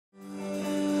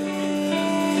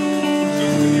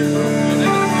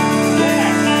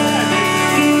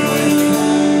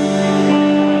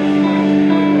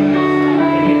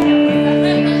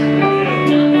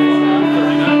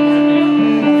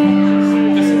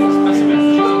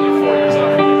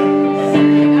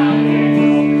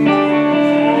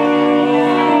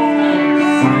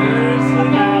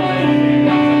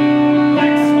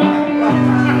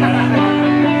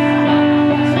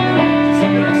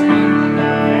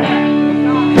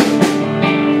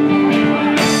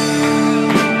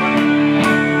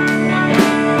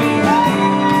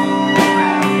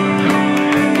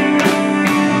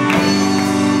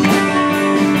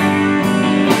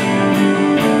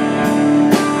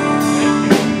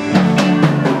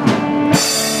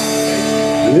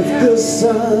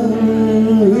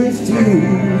sun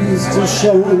refused to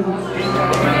shine,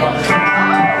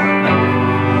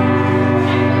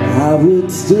 I would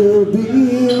still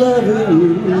be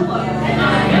loving you.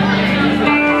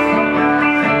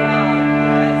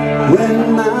 When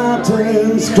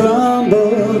mountains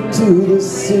crumble to the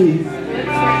sea,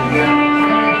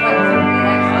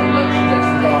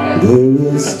 there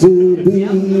will still be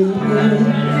you and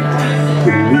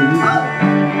me.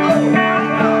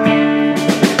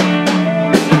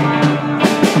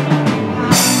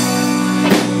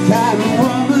 Kind of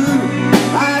woman,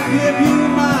 I give you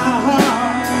my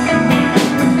heart.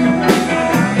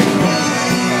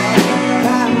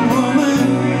 Kind of woman,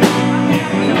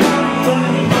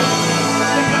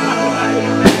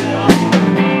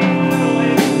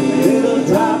 little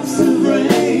drops of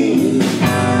rain,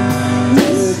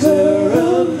 stir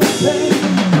up the pain,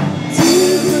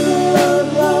 tears of love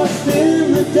lost in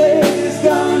the days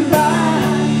gone by.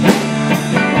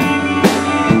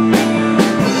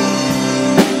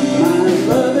 My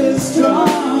love is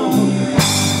strong,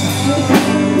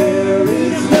 there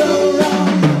is no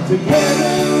wrong.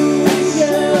 Together we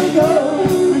shall go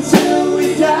until we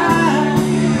die.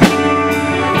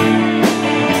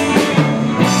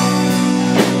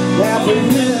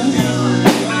 Happiness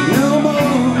no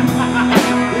more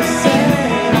is sad.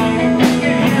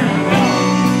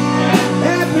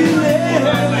 Happiness.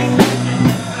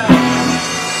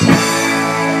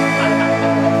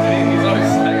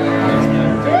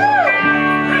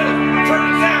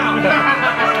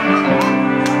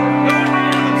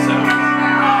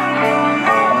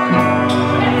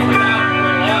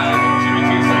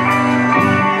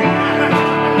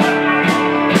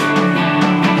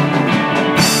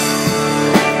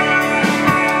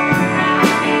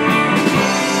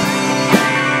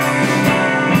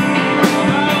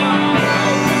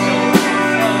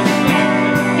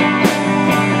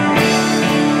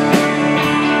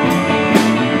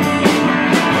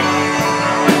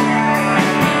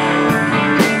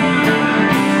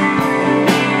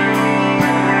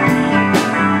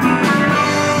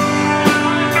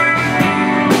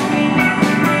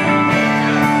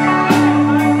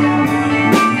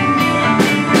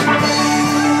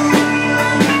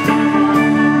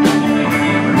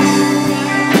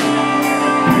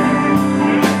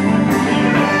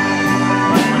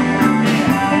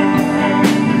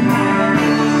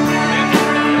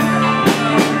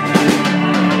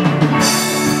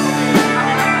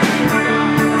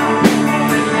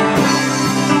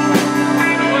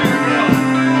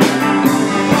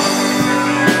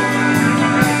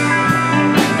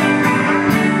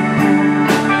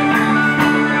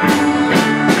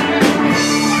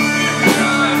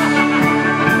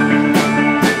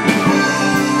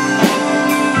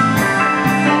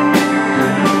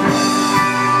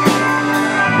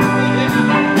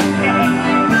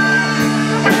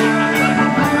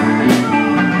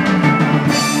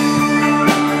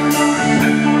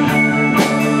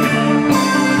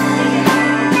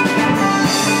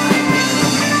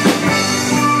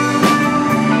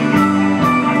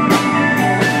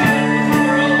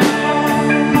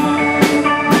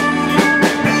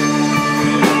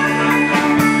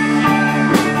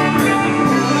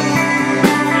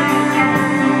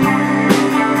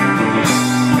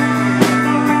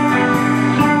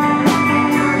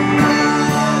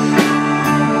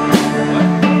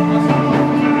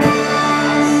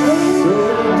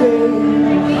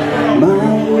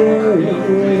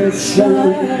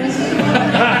 Shines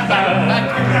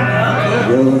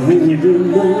your hand in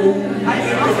mine,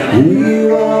 we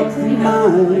walk the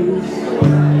miles.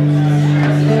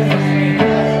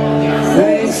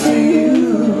 Thanks to you,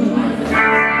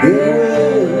 it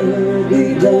will be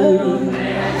done.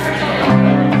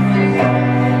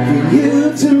 For you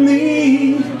to me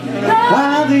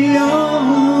are the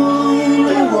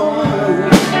only one.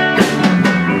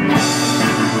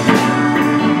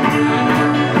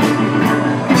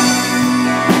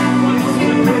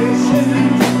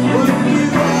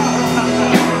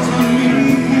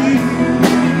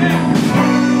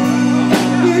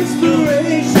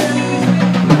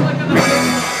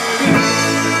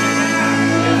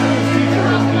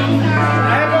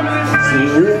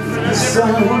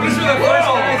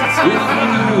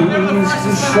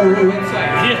 To shine,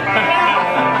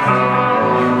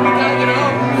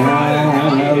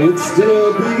 I would still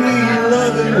be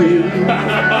loving you.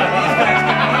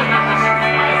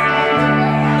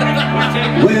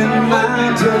 When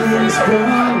mountains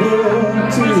crumble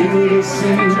to the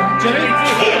sea,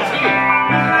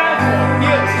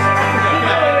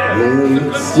 there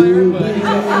would still be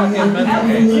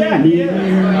me.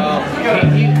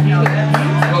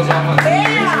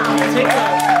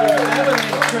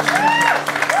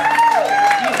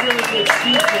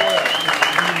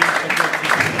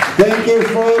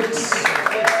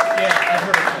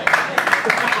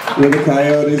 With the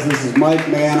Coyotes, this is Mike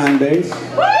Mann on bass.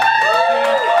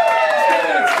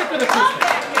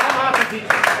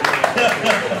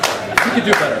 You could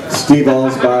do better. Steve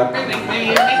Alspach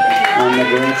on the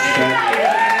branch set.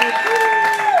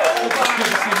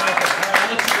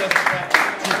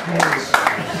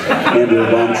 Andrea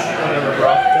Bunch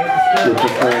with the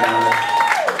third eye.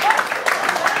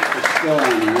 It's still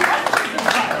on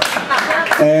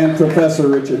there. And Professor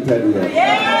Richard Pettengill.